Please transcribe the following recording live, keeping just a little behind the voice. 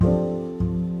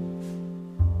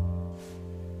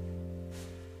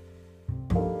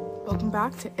Welcome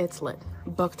back to It's Lit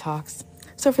Book Talks.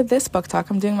 So for this book talk,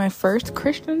 I'm doing my first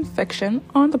Christian fiction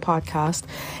on the podcast,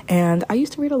 and I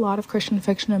used to read a lot of Christian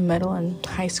fiction in middle and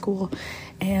high school,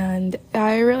 and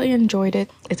I really enjoyed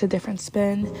it. It's a different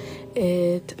spin.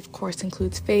 It, of course,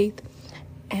 includes faith,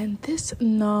 and this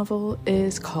novel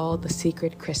is called The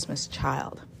Secret Christmas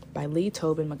Child by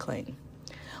Tobin, McClain.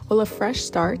 Will a fresh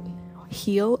start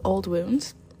heal old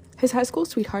wounds? His high school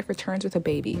sweetheart returns with a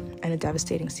baby and a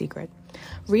devastating secret.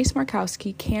 Reese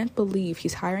Markowski can't believe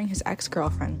he's hiring his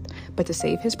ex-girlfriend, but to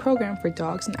save his program for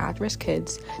dogs and at-risk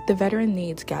kids, the veteran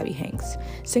needs Gabby Hanks.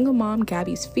 Single mom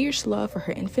Gabby's fierce love for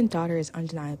her infant daughter is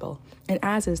undeniable, and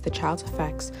as is the child's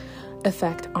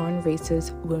effect on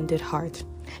Reese's wounded heart.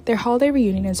 Their holiday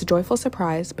reunion is a joyful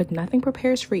surprise, but nothing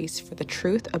prepares Reese for the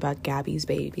truth about Gabby's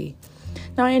baby.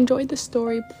 Now, I enjoyed the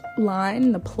storyline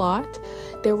and the plot.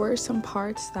 There were some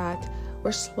parts that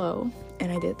were slow,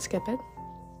 and I did skip it,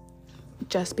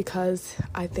 just because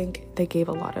I think they gave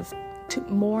a lot of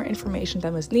more information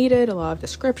than was needed, a lot of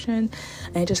description,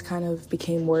 and it just kind of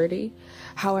became wordy.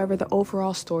 However, the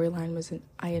overall storyline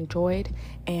I enjoyed,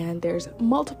 and there's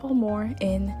multiple more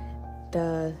in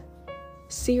the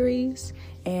series,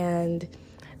 and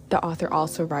the author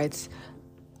also writes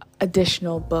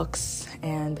additional books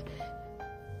and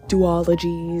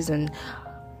duologies and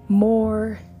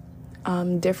more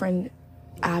different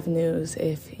avenues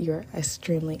if you're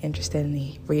extremely interested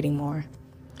in reading more.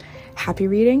 Happy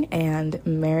reading and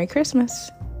Merry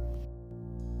Christmas!